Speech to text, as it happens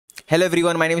Hello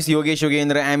everyone, my name is Yogesh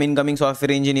Yogendra. I am incoming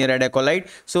software engineer at Deloitte.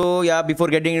 So yeah, before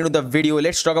getting into the video,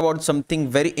 let's talk about something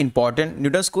very important.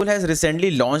 Newton School has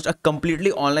recently launched a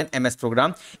completely online MS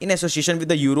program in association with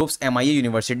the Europe's MIA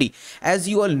University. As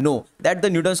you all know that the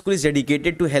Newton School is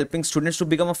dedicated to helping students to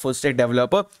become a full stack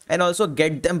developer and also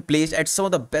get them placed at some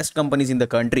of the best companies in the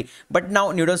country. But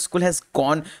now Newton School has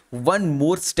gone one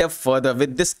more step further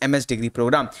with this MS degree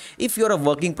program. If you're a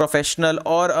working professional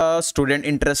or a student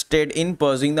interested in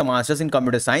pursuing the masters in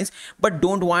computer science but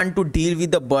don't want to deal with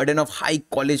the burden of high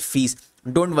college fees,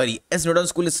 don't worry, as Newton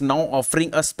School is now offering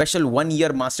a special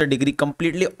 1-year master degree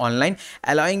completely online,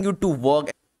 allowing you to work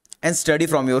and study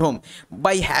from your home.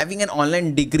 By having an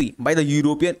online degree by the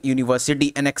European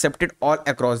University and accepted all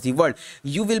across the world,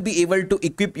 you will be able to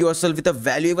equip yourself with a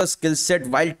valuable skill set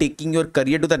while taking your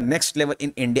career to the next level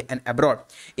in India and abroad.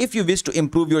 If you wish to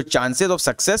improve your chances of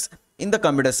success in the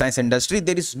computer science industry,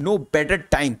 there is no better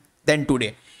time than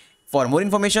today. For more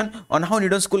information on how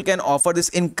Newton School can offer this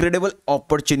incredible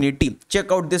opportunity,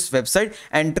 check out this website,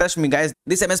 and trust me guys,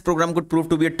 this MS program could prove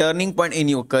to be a turning point in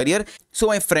your career. So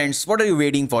my friends, what are you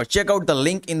waiting for? Check out the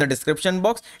link in the description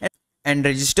box and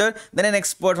register. Then an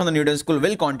expert from the Newton School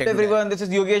will contact you. Everyone, this is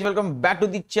Yogesh. Welcome back to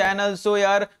the channel. So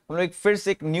यार हम लोग फिर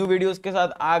से एक new videos के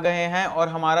साथ आ गए हैं और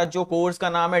हमारा जो कोर्स का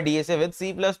नाम है DSA with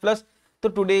C++। तो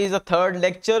today is the third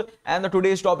lecture and the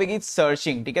today's topic is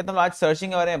searching. ठीक है, तो हम आज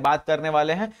सर्चिंग के बारे में बात करने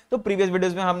वाले हैं। तो प्रीवियस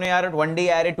वीडियोस में हमने यार 1D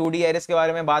एरे 2D एरेस के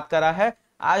बारे में बात करा है।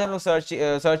 आज हम लोग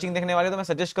सर्चिंग देखने वाले, तो मैं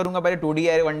सजेस्ट करूंगा पहले 2D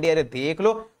एरे 1D एरे देख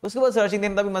लो, उसके बाद सर्चिंग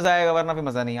देखने का भी मजा आएगा, वरना फिर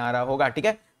मजा नहीं आ रहा होगा। ठीक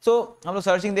है, सो हम लोग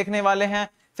सर्चिंग देखने वाले हैं,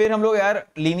 फिर हम लोग यार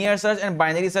linear search and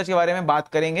binary search के बारे में बात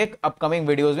करेंगे अपकमिंग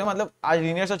वीडियोस में। मतलब आज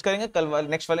लीनियर सर्च करेंगे, कल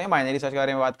नेक्स्ट वाले में बाइनरी सर्च के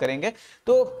बारे में बात करेंगे।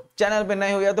 तो चैनल पे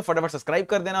नए हो गया तो फटाफट सब्सक्राइब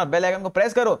कर देना और बेल आइकन को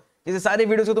प्रेस करो, जिससे सारी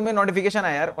वीडियोस को तुम्हें नोटिफिकेशन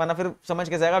आए यार, वरना फिर समझ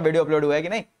के जाएगा वीडियो अपलोड हुआ है कि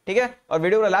नहीं। ठीक है, और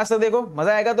वीडियो को लास्ट तक देखो,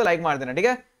 मजा आएगा तो लाइक मार देना। ठीक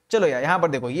है, चलो यार यहाँ पर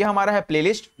देखो, ये हमारा है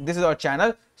playlist, this is our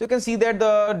channel. So you can see that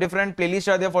the different playlist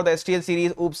are there for the एचटीएल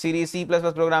series, ऊप series, C++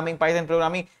 programming, Python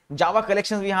programming, जावा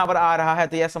कलेक्शंस भी यहाँ पर आ रहा है।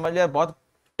 तो यार समझ लिया, बहुत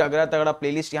तगड़ा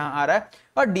प्लेलिस्ट यहाँ आ रहा है।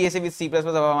 और DSA विद C++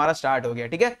 अब हमारा स्टार्ट हो गया।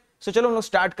 ठीक है, सो चलो हम लोग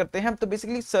स्टार्ट करते हैं। तो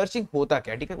बेसिकली सर्चिंग होता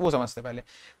क्या है, ठीक है, वो समझते पहले।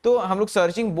 तो हम लोग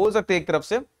सर्चिंग बोल सकते हैं एक तरफ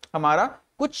से हमारा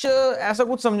कुछ ऐसा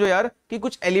कुछ समझो यार कि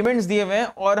कुछ एलिमेंट्स दिए हुए हैं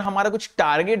और हमारा कुछ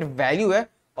टारगेट वैल्यू है,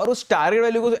 और उस टारगेट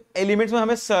वैल्यू को एलिमेंट्स में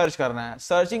हमें सर्च करना है।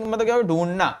 सर्चिंग मतलब क्या है?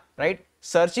 ढूंढना, राइट।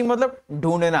 सर्चिंग मतलब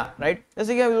ढूंढना, राइट।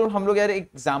 जैसे कि हम लोग यार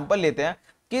एग्जांपल लेते हैं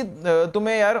कि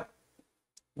तुम्हें यार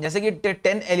जैसे कि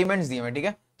 10 एलिमेंट्स दिए हैं, ठीक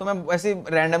है, तो मैं ऐसे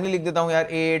रैंडमली लिख देता हूँ यार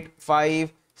 8 5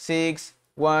 6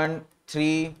 1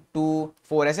 3 2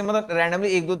 4, ऐसे मतलब रैंडमली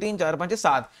 1 2 3 4 5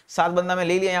 6 7 बंदा मैं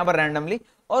ले लिया यहाँ पर रैंडमली।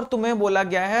 और तुम्हें बोला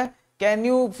गया है can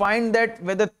you find that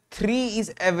whether 3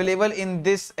 is available in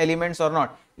this elements और नॉट।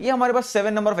 ये हमारे पास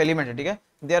 7 नंबर ऑफ एलिमेंट्स है, ठीक है,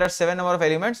 there are 7 number of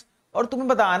elements, और तुम्हें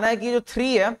बताना है कि जो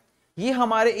 3 है ये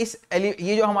हमारे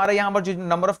ये जो हमारा यहाँ पर जो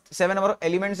number of 7 number of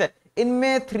elements है,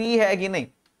 इनमें 3 है कि नहीं।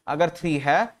 अगर 3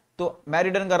 है तो मैं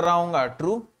रिटर्न कर रहा हूँ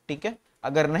ट्रू, ठीक है।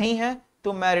 अगर नहीं है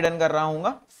तो मैं रिटर्न कर रहा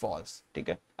हूँ फॉल्स, ठीक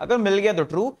है। अगर मिल गया तो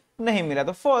ट्रू, नहीं मिला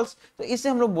तो फॉल्स। तो इससे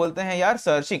हम लोग बोलते हैं यार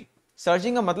सर्चिंग।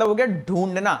 सर्चिंग का मतलब हो गया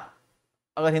ढूंढना,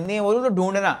 अगर हिंदी में बोलूं तो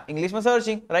ढूंढना, इंग्लिश में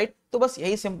सर्चिंग, राइट। तो बस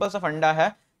यही सिंपल सा फंडा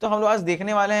है। तो हम लोग आज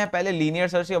देखने वाले हैं पहले लीनियर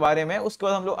सर्च के बारे में, उसके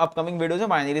बाद हम लोग अपकमिंग वीडियोस में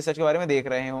बाइनरी सर्च के बारे में देख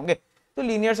रहे होंगे। तो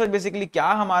लीनियर सर्च बेसिकली क्या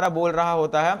हमारा बोल रहा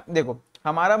होता है, देखो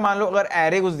हमारा मान लो अगर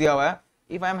एरे कुछ दिया हुआ है,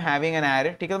 if I am having an array,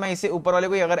 ठीक है, तो मैं इसे ऊपर वाले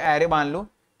को अगर एरे मान लूं,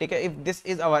 ठीक है, if this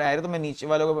is our array, तो मैं नीचे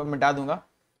वाले को मिटा दूंगा।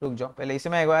 रुक जाओ, पहले इसे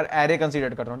मैं एक बार एरे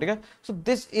कंसीडर कर रहा हूँ, ठीक है। So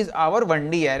this is our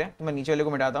 1D array, तो मैं नीचे वाले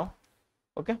को मिटाता हूँ,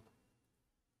 ओके,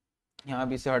 यहाँ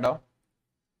भी इसे हटाओ।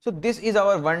 So this is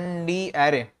our 1D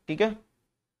array, ठीक है,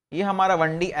 ये हमारा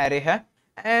 1D एरे है।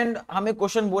 एंड हमें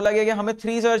क्वेश्चन बोला गया कि हमें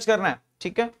 3 सर्च करना है,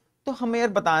 ठीक है। तो हमें यार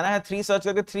बताना है 3 सर्च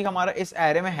करके 3 हमारा इस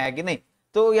एरे में है कि नहीं।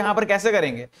 तो यहाँ पर कैसे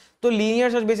करेंगे? तो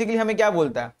लीनियर सर्च बेसिकली हमें क्या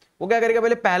बोलता है, वो क्या करेगा,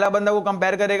 पहले पहला बंदा को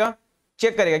कंपेयर करेगा,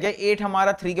 चेक करेगा क्या 8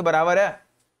 हमारा 3 के बराबर है,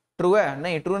 ट्रू है,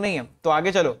 नहीं ट्रू नहीं है, तो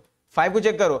आगे चलो। 5 को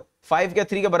चेक करो, 5 क्या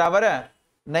 3 के बराबर है,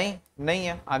 नहीं नहीं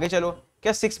है, आगे चलो।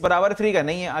 क्या 6 बराबर 3 का,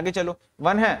 नहीं है, आगे चलो।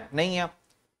 1 है, नहीं है।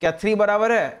 क्या 3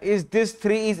 बराबर है, is this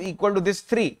 3 is equal to this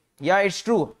 3, या इट्स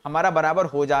ट्रू, हमारा बराबर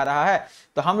हो जा रहा है।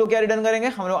 तो हम लोग क्या रिटर्न करेंगे,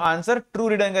 हम लोग आंसर ट्रू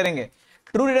रिटर्न करेंगे।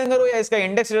 ट्रू रिटर्न करो या इसका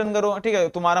इंडेक्स रिटर्न करो, ठीक है,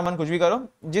 तुम्हारा मन कुछ भी करो,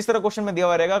 जिस तरह क्वेश्चन में दिया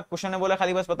हुआ रहेगा। क्वेश्चन ने बोला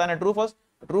खाली बस बताना ट्रू फॉल्स,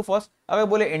 ट्रू फॉल्स। अगर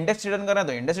बोले इंडेक्स रिटर्न करना है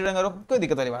तो इंडेक्स रिटर्न करो, कोई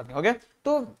दिक्कत वाली बात नहीं, ओके।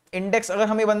 तो इंडेक्स अगर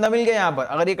हमें बंदा मिल गया यहाँ पर,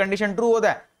 अगर ये कंडीशन ट्रू होता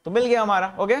है तो मिल गया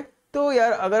हमारा, ओके। तो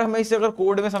यार अगर हमें इसे अगर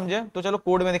कोड में समझे तो चलो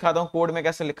कोड में दिखाता हूँ कोड में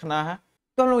कैसे लिखना है।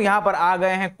 तो हम लोग यहाँ पर आ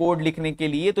गए हैं कोड लिखने के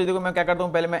लिए। तो देखो मैं क्या करता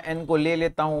हूँ, पहले मैं n को ले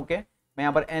लेता हूँ, ओके, मैं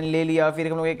यहाँ पर n ले लिया,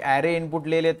 फिर हम लोग एक एरे इनपुट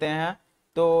ले लेते हैं,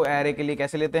 तो एरे के लिए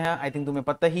कैसे लेते हैं आई थिंक तुम्हें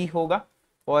पता ही होगा।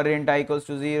 For int I equals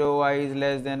to 0, I is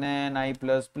less than N, I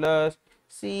plus plus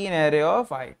C in array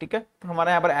of आई। ठीक है, तो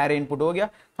हमारा यहाँ पर एरे इनपुट हो गया।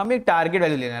 हमें एक टारगेट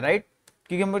वैल्यू लेना है, राइट,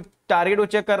 क्योंकि हम टारगेट को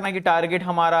चेक करना है कि टारगेट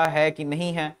हमारा है कि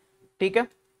नहीं है। ठीक है,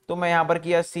 तो मैं यहाँ पर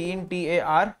किया सी इन टी ए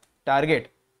आर टारगेट।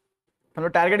 हम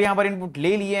लोग टारगेट यहाँ पर इनपुट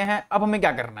ले लिए हैं। अब हमें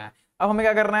क्या करना है, अब हमें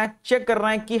क्या करना है, चेक करना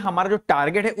है कि हमारा जो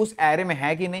टारगेट है उस एरे में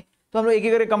है कि नहीं। तो हम लोग एक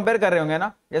एक करके कंपेयर कर रहे होंगे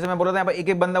ना, जैसे मैं बोल रहा था यहाँ पर एक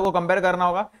एक बंदा को कंपेयर करना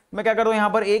होगा। मैं क्या करता हूँ,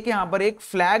 यहाँ पर एक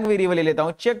फ्लैग वेरिएबल ले लेता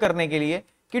हूँ चेक करने के लिए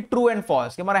कि ट्रू एंड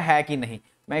फॉल्स कि हमारा है कि नहीं।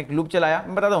 मैं एक लूप चलाया,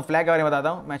 मैं बताता हूँ फ्लैग के बारे में बताता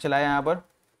हूँ। मैं चलाया यहाँ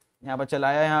पर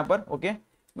चलाया यहाँ पर, ओके।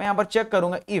 मैं यहाँ पर चेक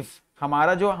करूंगा इफ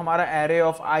हमारा एरे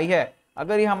ऑफ आई है,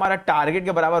 अगर ये हमारा टारगेट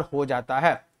के बराबर हो जाता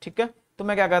है, ठीक है, तो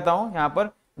मैं क्या करता हूँ, यहाँ पर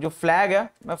जो फ्लैग है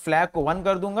मैं फ्लैग को 1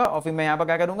 कर दूंगा और फिर मैं यहाँ पर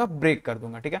क्या करूंगा, ब्रेक कर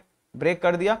दूंगा। ठीक है, ब्रेक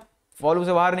कर दिया, फॉर लूप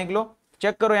से बाहर निकलो,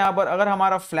 चेक करो यहाँ पर अगर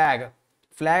हमारा फ्लैग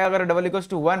अगर डबल इक्वल्स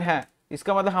टू 1 है,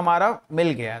 इसका मतलब हमारा मिल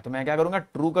गया है। तो मैं क्या करूंगा,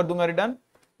 ट्रू कर दूंगा रिटर्न।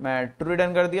 मैं ट्रू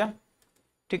रिटर्न कर दिया,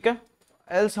 ठीक है,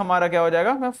 एल्स हमारा क्या हो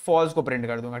जाएगा, मैं फॉल्स को प्रिंट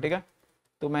कर दूंगा। ठीक है,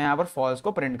 तो मैं यहाँ पर फॉल्स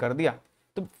को प्रिंट कर दिया।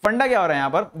 तो फंडा क्या हो रहा है यहाँ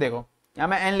पर, देखो यहाँ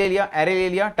मैं एन ले लिया, एरे ले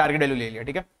लिया, टारगेट वैल्यू ले लिया।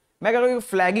 ठीक है, मैं क्या करूँ,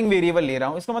 फ्लैगिंग वेरिएबल ले रहा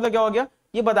हूँ। इसका मतलब क्या हो गया,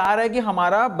 ये बता रहा है कि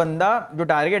हमारा बंदा जो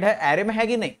टारगेट है एरे में है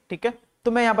कि नहीं। ठीक है,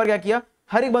 तो मैं यहाँ पर क्या किया,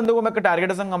 हर एक बंदों को मैं टारगेट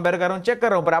के संग कंपेयर कर रहा हूँ, चेक कर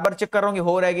रहा हूँ, बराबर चेक कर रहा हूँ कि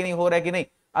हो रहा है कि नहीं, हो रहा है कि नहीं।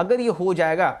 अगर ये हो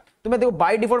जाएगा तो मैं देखो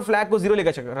बाय डिफॉल्ट फ्लैग को 0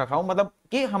 लेकर रखा हूँ, मतलब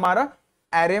कि हमारा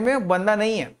एरे में बंदा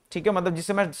नहीं है। ठीक है, मतलब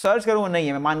जिससे मैं सर्च करूँ वो नहीं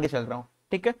है, मैं मान के चल रहा हूँ।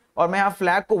 ठीक है, और मैं यहाँ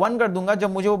फ्लैग को 1 कर दूंगा।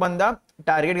 जब मुझे वो बंदा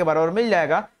टारगेट के बराबर मिल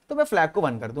जाएगा तो मैं फ्लैग को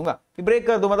 1 कर दूंगा, फिर ब्रेक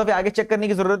कर दूंगा। मतलब फिर आगे चेक करने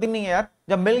की जरूरत ही नहीं है यार,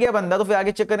 जब मिल गया बंदा तो फिर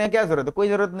आगे चेक करने की क्या जरूरत है, कोई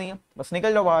जरूरत नहीं है, बस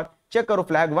निकल जाओ बाहर, चेक करो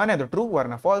फ्लैग 1 है तो ट्रू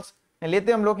वरना फॉल्स।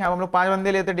 लेते हम लोग यहाँ हम लोग 5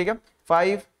 बंदे लेते। ठीक है,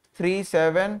 5 3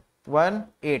 7 1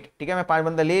 8। ठीक है, मैं 5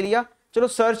 बंदा ले लिया। चलो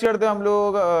सर्च करते हैं हम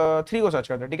लोग 3 को सर्च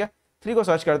करते हैं। ठीक है, 3 को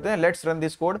सर्च करते हैं, लेट्स रन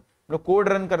दिस कोड। लोग कोड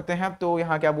रन करते हैं तो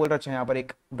यहाँ क्या बोल रहा है, यहाँ पर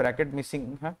एक ब्रैकेट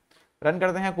मिसिंग है, रन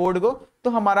करते हैं कोड को, तो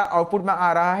हमारा आउटपुट में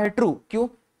आ रहा है ट्रू। क्यों,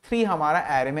 3 हमारा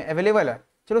एरे में अवेलेबल है।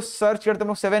 चलो सर्च करते हैं हम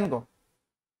लोग 7 को।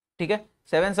 ठीक है,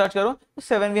 7 सर्च करो तो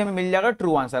 7 भी हमें मिल जाएगा,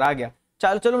 ट्रू आंसर आ गया।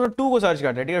 चलो हम लोग 2 को सर्च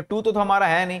करते हैं। ठीक है, 2 तो हमारा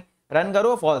है नहीं, रन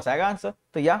करो फॉल्स आएगा आंसर।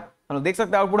 तो या हम लोग देख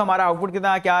सकते हैं आउटपुट, हमारा आउटपुट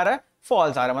कितना क्या आ रहा है,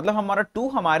 फॉल्स आ रहा है, मतलब हमारा 2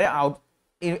 हमारे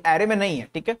एरे में नहीं है।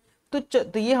 ठीक है,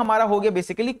 तो ये हमारा हो गया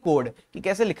बेसिकली कोड कि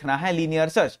कैसे लिखना है लीनियर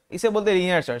सर्च, इसे बोलते हैं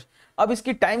लीनियर सर्च। अब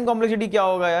इसकी टाइम कॉम्प्लेक्सिटी क्या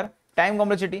होगा यार, टाइम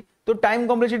कॉम्प्लेक्सिटी, तो टाइम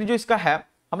कॉम्प्लेक्सिटी जो इसका है,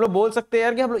 हम लोग बोल सकते हैं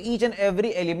यार कि हम लोग ईच एंड एवरी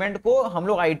एलिमेंट को हम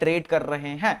लोग आइटरेट कर रहे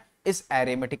हैं इस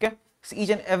एरे में। ठीक है, ईच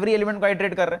एंड एवरी एलिमेंट को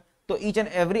आइटरेट कर रहे हैं, तो ईच एंड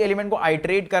एवरी एलिमेंट को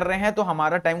आइटरेट कर रहे हैं, तो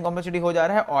हमारा टाइम कॉम्प्लेक्सिटी हो जा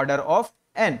रहा है ऑर्डर ऑफ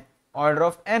एन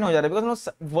हो जा रहा है। बिकॉज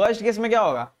वर्स्ट केस में क्या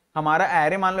होगा, हमारा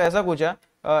एरे मान लो ऐसा कुछ है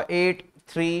 8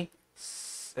 3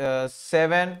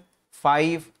 7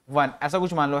 5 1 ऐसा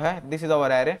कुछ मान लो है, दिस इज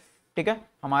आवर एरे। ठीक है,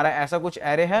 हमारा ऐसा कुछ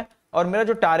एरे है और मेरा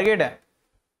जो टारगेट है,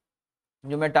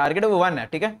 जो मेरा टारगेट है वो 1 है।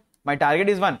 ठीक है, माय टारगेट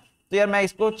इज 1। तो यार मैं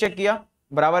इसको चेक किया,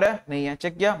 बराबर है नहीं है,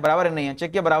 चेक किया बराबर है नहीं है,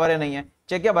 चेक किया बराबर है नहीं है,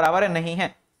 चेक किया बराबर है नहीं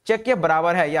है, चेक किया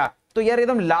बराबर है यार। तो यार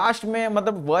एकदम लास्ट में,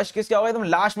 मतलब वर्स्ट केस क्या होगा, एकदम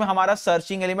लास्ट में हमारा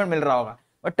सर्चिंग एलिमेंट मिल रहा होगा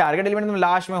और टारगेट एलिमेंट एकदम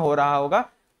लास्ट में हो रहा होगा,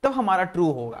 तब हमारा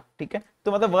ट्रू होगा। ठीक है,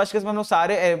 तो मतलब वर्स्ट केस में हम लोग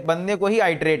सारे बंदे को ही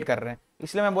आइटरेट कर रहे हैं,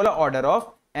 इसलिए मैं बोला ऑर्डर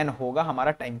ऑफ एन होगा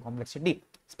हमारा टाइम कॉम्प्लेक्सिटी।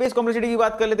 स्पेस कॉम्प्लेक्सिटी की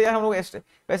बात कर लेते हैं हम लोग।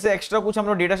 वैसे एक्स्ट्रा कुछ हम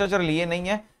लोग डेटा स्ट्रक्चर लिए नहीं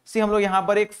है, हम लोग यहाँ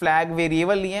पर एक फ्लैग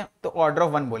वेरिएबल लिए तो ऑर्डर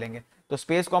ऑफ 1 बोलेंगे। तो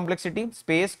space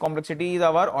complexity is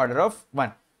our order of 1।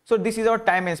 So this is our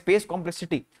time and space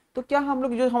complexity. तो क्या हम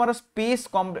लोग जो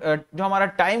हमारा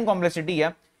टाइम कॉम्प्लेक्सिटी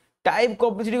है, टाइम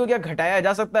कॉम्प्लेक्सिटी को क्या घटाया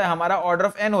जा सकता है, हमारा ऑर्डर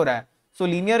ऑफ एन हो रहा है, सो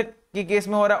लीनियर के केस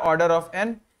में हो रहा है ऑर्डर ऑफ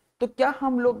एन, तो क्या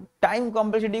हम लोग टाइम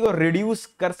कॉम्प्लेक्सिटी को रिड्यूस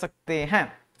कर सकते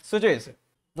हैं, सोचो इसे।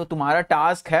 तो तुम्हारा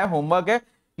टास्क है, होमवर्क है,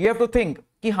 यू हैव टू थिंक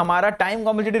कि हमारा टाइम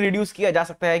कॉम्प्लेक्सिटी रिड्यूस किया जा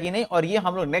सकता है कि नहीं, और ये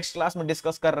हम लोग नेक्स्ट क्लास में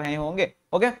डिस्कस कर रहे होंगे।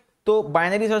 ओके, तो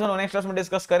बाइनरी सर्च हम नेक्स्ट क्लास में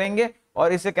डिस्कस करेंगे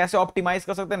और इसे कैसे ऑप्टिमाइज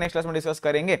कर सकते हैं नेक्स्ट क्लास में डिस्कस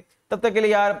करेंगे। तब तक के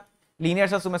लिए यार लीनियर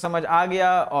सर्च तुम्हें समझ आ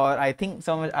गया और आई थिंक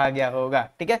समझ आ गया होगा।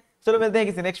 ठीक है, चलो मिलते हैं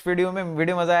किसी नेक्स्ट वीडियो में।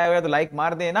 वीडियो मजा आया होगा तो लाइक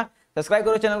मार देना, सब्सक्राइब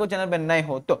करो चैनल को, चैनल पे नए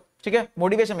हो तो। ठीक है,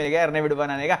 मोटिवेशन मिलेगा यार नए वीडियो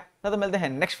बनाने का। तो मिलते हैं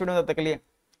नेक्स्ट वीडियो में, तब तक के लिए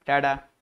टाटा।